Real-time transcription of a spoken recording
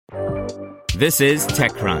This is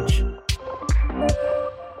TechCrunch.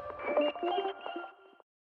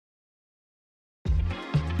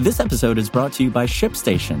 This episode is brought to you by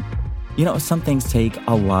ShipStation. You know, some things take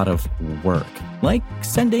a lot of work, like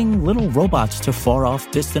sending little robots to far-off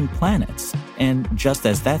distant planets. And just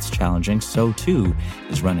as that's challenging, so too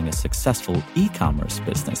is running a successful e-commerce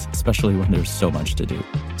business, especially when there's so much to do.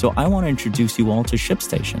 So I want to introduce you all to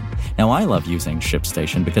ShipStation. Now, I love using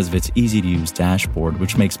ShipStation because of its easy-to-use dashboard,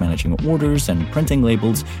 which makes managing orders and printing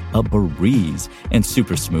labels a breeze and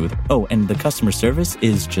super smooth. Oh, and the customer service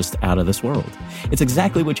is just out of this world. It's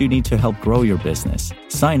exactly what you need to help grow your business.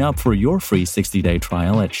 Sign up for your free 60-day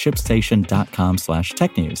trial at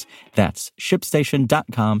shipstation.com/technews. That's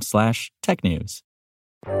shipstation.com/technews.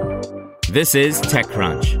 This is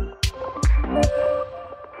TechCrunch.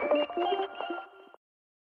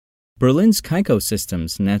 Berlin's Kaiko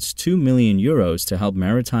Systems nets €2 million to help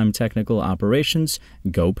maritime technical operations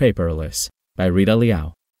go paperless, by Rita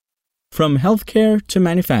Liao. From healthcare to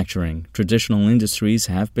manufacturing, traditional industries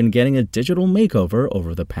have been getting a digital makeover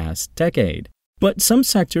over the past decade. But some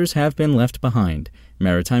sectors have been left behind.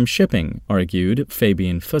 Maritime shipping, argued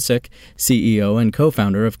Fabian Fussek, CEO and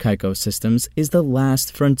co-founder of Kaiko Systems, is the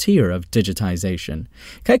last frontier of digitization.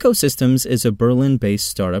 Kaiko Systems is a Berlin-based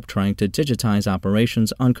startup trying to digitize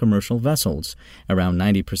operations on commercial vessels. Around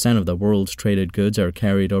 90% of the world's traded goods are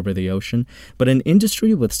carried over the ocean, but an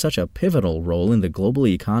industry with such a pivotal role in the global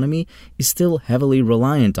economy is still heavily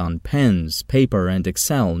reliant on pens, paper, and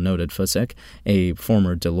Excel, noted Fussek, a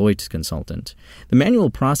former Deloitte consultant. The manual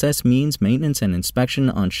process means maintenance and inspection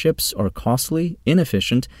on ships are costly,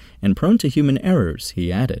 inefficient, and prone to human errors, he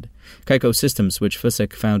added. Kaiko Systems, which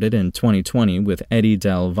Fussek founded in 2020 with Eddie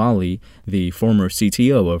Del Valle, the former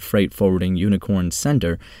CTO of freight forwarding unicorn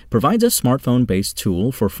Sender, provides a smartphone-based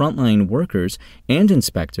tool for frontline workers and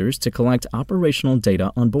inspectors to collect operational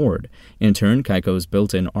data on board. In turn, Kaiko's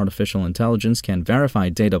built-in artificial intelligence can verify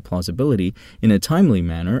data plausibility in a timely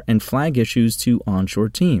manner and flag issues to onshore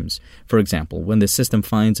teams. For example, when the system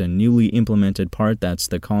finds a newly implemented part that's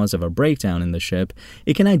the cause of a breakdown in the ship,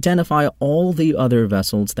 it can identify all the other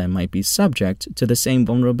vessels that might be subject to the same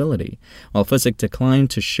vulnerability. While Fussek declined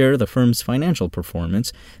to share the firm's financial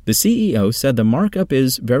performance, the CEO said the markup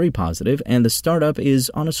is very positive and the startup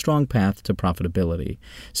is on a strong path to profitability.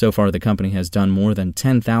 So far, the company has done more than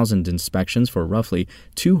 10,000 inspections for roughly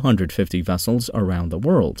 250 vessels around the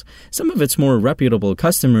world. Some of its more reputable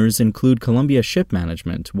customers include Columbia Ship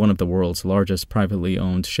Management, one of the world's largest privately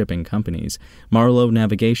owned shipping companies, Marlowe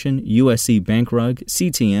Navigation, USC Bankrug,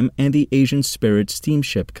 CTM, and the Asian Spirit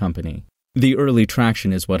Steamship Company. The early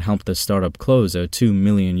traction is what helped the startup close a €2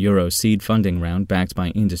 million seed funding round backed by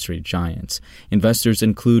industry giants. Investors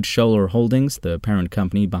include Scholler Holdings, the parent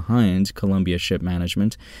company behind Columbia Ship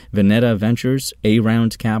Management, Veneta Ventures,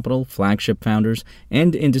 A-Round Capital, Flagship Founders,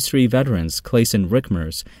 and industry veterans Clayson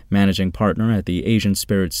Rickmers, managing partner at the Asian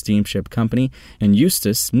Spirit Steamship Company, and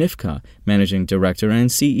Eustace Nifka, managing director and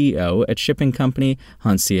CEO at shipping company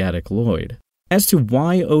Hanseatic Lloyd. As to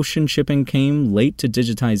why ocean shipping came late to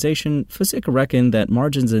digitization, Fussek reckoned that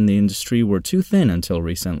margins in the industry were too thin until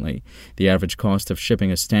recently. The average cost of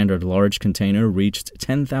shipping a standard large container reached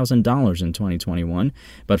 $10,000 in 2021,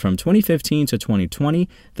 but from 2015 to 2020,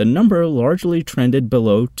 the number largely trended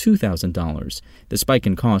below $2,000. The spike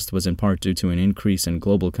in cost was in part due to an increase in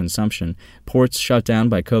global consumption, ports shut down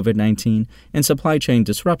by COVID-19, and supply chain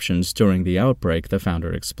disruptions during the outbreak, the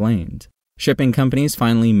founder explained. Shipping companies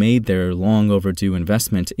finally made their long-overdue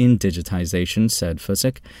investment in digitization, said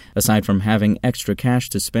Fussek. Aside from having extra cash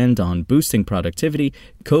to spend on boosting productivity,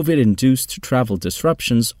 COVID-induced travel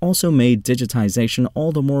disruptions also made digitization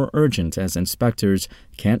all the more urgent as inspectors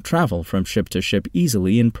can't travel from ship to ship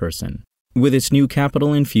easily in person. With its new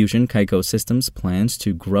capital infusion, Kaiko Systems plans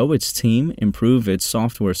to grow its team, improve its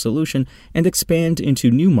software solution, and expand into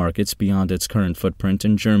new markets beyond its current footprint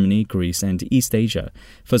in Germany, Greece, and East Asia.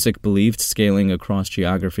 Fussek believed scaling across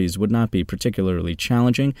geographies would not be particularly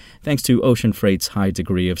challenging, thanks to ocean freight's high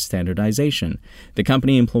degree of standardization. The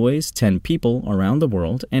company employs 10 people around the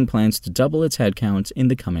world and plans to double its headcount in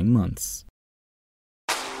the coming months.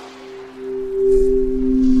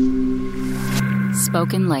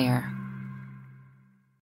 Spoken Layer.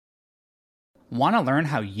 Want to learn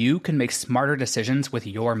how you can make smarter decisions with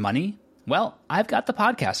your money? Well, I've got the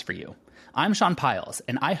podcast for you. I'm Sean Piles,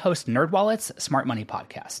 and I host NerdWallet's Smart Money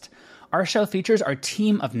Podcast. Our show features our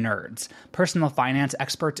team of nerds, personal finance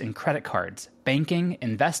experts in credit cards, banking,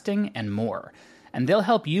 investing, and more. And they'll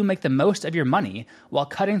help you make the most of your money while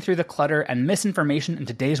cutting through the clutter and misinformation in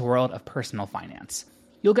today's world of personal finance.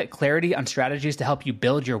 You'll get clarity on strategies to help you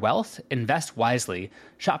build your wealth, invest wisely,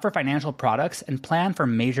 shop for financial products, and plan for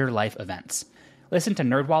major life events. Listen to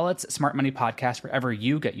NerdWallet's Smart Money Podcast wherever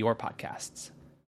you get your podcasts.